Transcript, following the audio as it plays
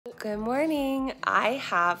Good morning. I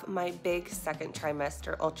have my big second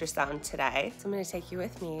trimester ultrasound today. So I'm gonna take you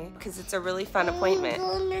with me because it's a really fun appointment.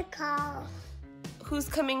 I'm gonna call. Who's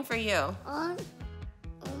coming for you? I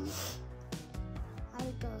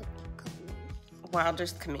don't come.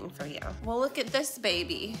 Wilder's coming for you. Well, look at this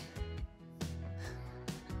baby.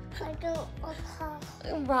 I don't call.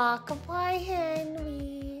 Rockabye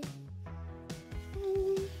Henry.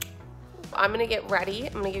 I'm gonna get ready.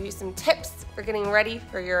 I'm gonna give you some tips for getting ready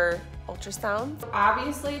for your ultrasound.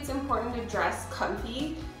 Obviously, it's important to dress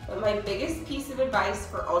comfy, but my biggest piece of advice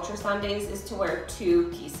for ultrasound days is to wear two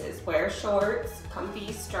pieces. Wear shorts,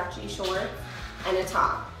 comfy, stretchy shorts, and a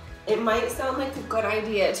top. It might sound like a good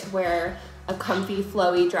idea to wear a comfy,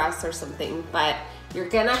 flowy dress or something, but you're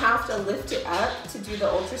gonna have to lift it up to do the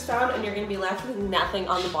ultrasound and you're gonna be left with nothing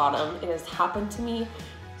on the bottom. It has happened to me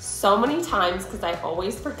so many times because I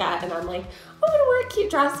always forget and I'm like, I'm gonna wear a cute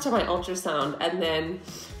dress to my ultrasound, and then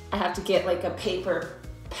I have to get like a paper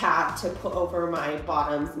pad to put over my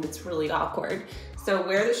bottoms and it's really awkward. So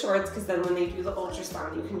wear the shorts because then when they do the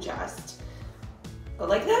ultrasound you can just go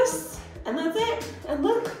like this and that's it. And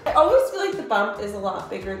look, I always feel like the bump is a lot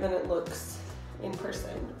bigger than it looks in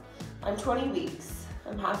person. I'm 20 weeks,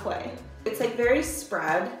 I'm halfway. It's like very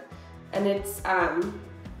spread and it's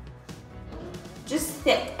just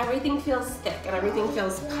thick. Everything feels thick and everything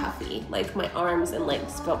feels puffy. Like my arms and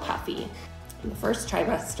legs feel puffy. In the first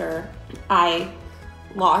trimester, I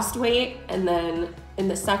lost weight, and then in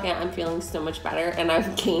the second, I'm feeling so much better and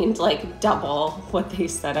I've gained like double what they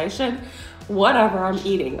said I should. Whatever I'm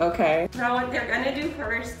eating, okay? Now what they're gonna do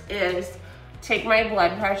first is take my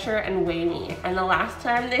blood pressure and weigh me. And the last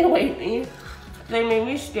time they weighed me, they made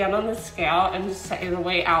me stand on the scale and say the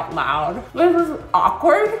weight out loud. This was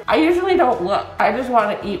awkward. I usually don't look. I just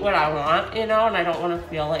want to eat what I want, you know, and I don't want to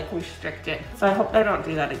feel like restricted. So I hope they don't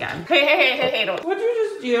do that again. Hey, don't. What'd you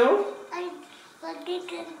just do? I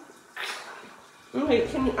did it. Okay,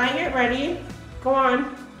 can I get ready? Go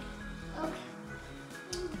on. Okay.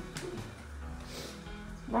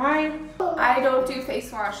 Bye. I don't do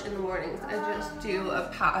face wash in the mornings. I just do a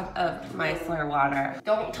pot of micellar water.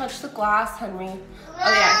 Don't touch the glass, Henry. Oh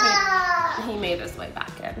yeah, he made his way back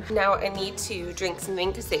in. Now I need to drink something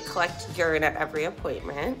because they collect urine at every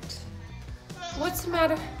appointment. What's the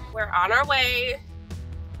matter? We're on our way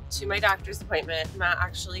to my doctor's appointment. Matt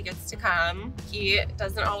actually gets to come. He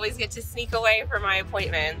doesn't always get to sneak away from my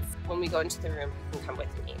appointments. When we go into the room, he can come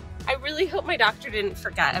with me. I really hope my doctor didn't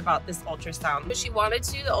forget about this ultrasound. She wanted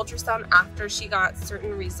to do the ultrasound after she got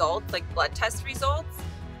certain results, like blood test results.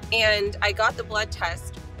 And I got the blood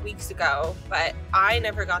test weeks ago, but I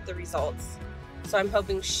never got the results. So I'm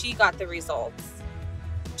hoping she got the results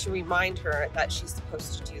to remind her that she's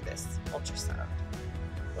supposed to do this ultrasound.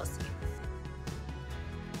 We'll see.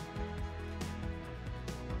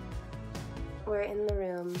 We're in the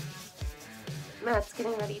room. Matt's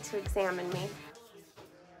getting ready to examine me.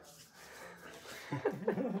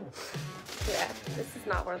 Yeah, this is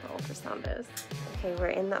not where the ultrasound is. Okay, we're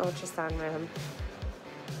in the ultrasound room.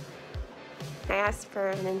 I asked for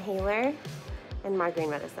an inhaler and migraine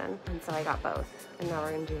medicine, and so I got both. And now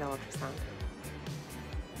we're gonna do the ultrasound.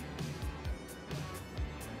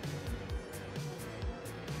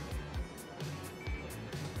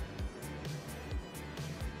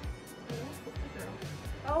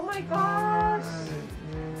 Oh my gosh!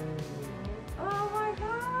 Oh my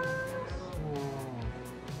gosh!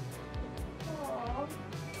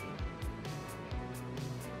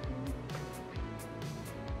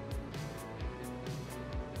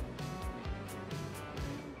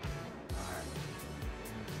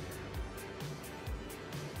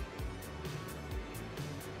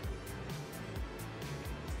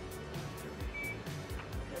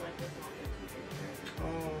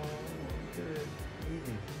 Oh.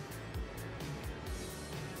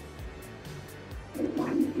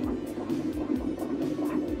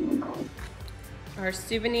 Our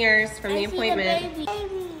souvenirs from the appointment. Baby.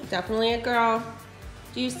 Definitely a girl.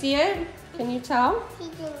 Do you see it? Can you tell? She's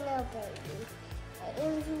a little baby.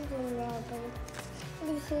 She's a little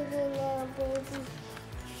baby. She's a little baby.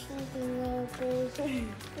 She's a little baby.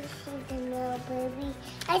 She's a little baby.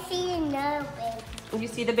 I see another baby. You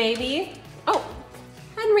see the baby? Oh,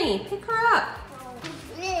 Henry, pick her up.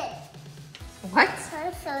 What?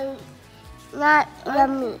 Also, not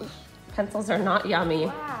yummy. Pencils are not yummy.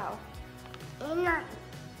 Wow. You're not.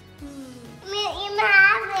 You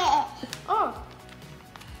have it. Oh.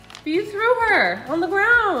 You threw her on the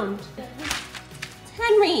ground.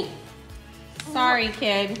 Henry. Sorry,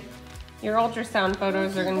 kid. Your ultrasound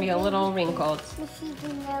photos are going to be a little wrinkled. She's a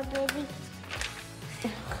little baby.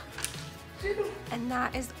 And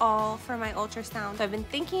that is all for my ultrasound. So I've been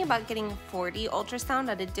thinking about getting a 4D ultrasound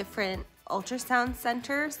at a different ultrasound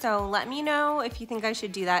center, so let me know if you think I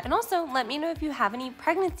should do that. And also let me know if you have any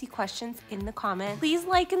pregnancy questions in the comments. Please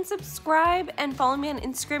like and subscribe and follow me on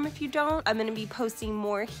Instagram if you don't. I'm gonna be posting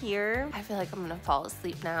more here. I feel like I'm gonna fall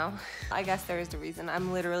asleep now. I guess there is a reason.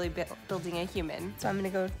 I'm literally building a human. So I'm gonna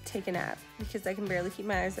go take a nap because I can barely keep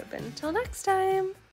my eyes open. Till next time.